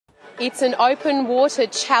It's an open water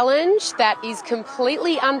challenge that is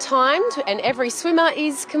completely untimed and every swimmer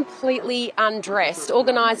is completely undressed.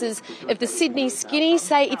 Organisers of the Sydney Skinny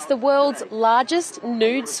say it's the world's largest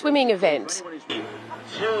nude swimming event. 3,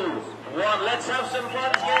 2, 1, let's have some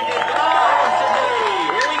fun. Here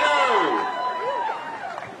we go.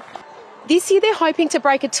 This year they're hoping to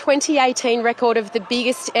break a 2018 record of the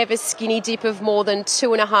biggest ever skinny dip of more than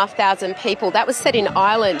 2,500 people. That was set in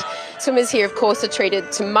Ireland. Swimmers here, of course, are treated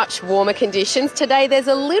to much warmer conditions. Today there's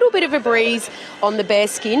a little bit of a breeze on the bare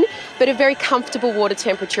skin, but a very comfortable water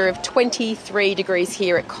temperature of 23 degrees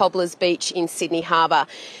here at Cobblers Beach in Sydney Harbour.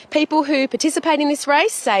 People who participate in this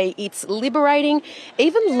race say it's liberating,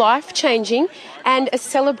 even life-changing, and a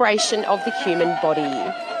celebration of the human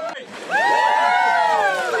body.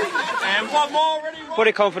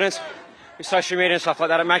 Body confidence with social media and stuff like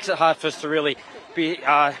that, it makes it hard for us to really be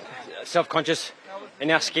self-conscious in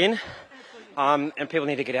our skin, and people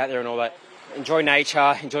need to get out there and all that. Enjoy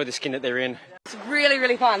nature, enjoy the skin that they're in. It's really,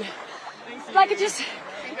 really fun. Like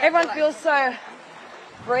everyone feels so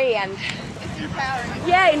free and it's empowering.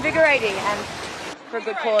 Yeah, invigorating and for a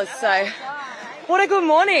good cause. So, what a good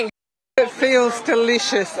morning. It feels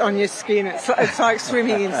delicious on your skin. It's like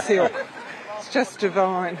swimming in silk. It's just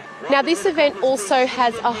divine. Now, this event also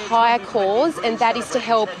has a higher cause, and that is to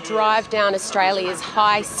help drive down Australia's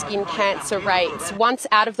high skin cancer rates. Once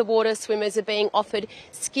out of the water, swimmers are being offered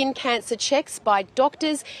skin cancer checks by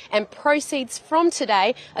doctors, and proceeds from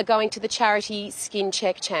today are going to the charity Skin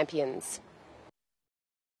Check Champions.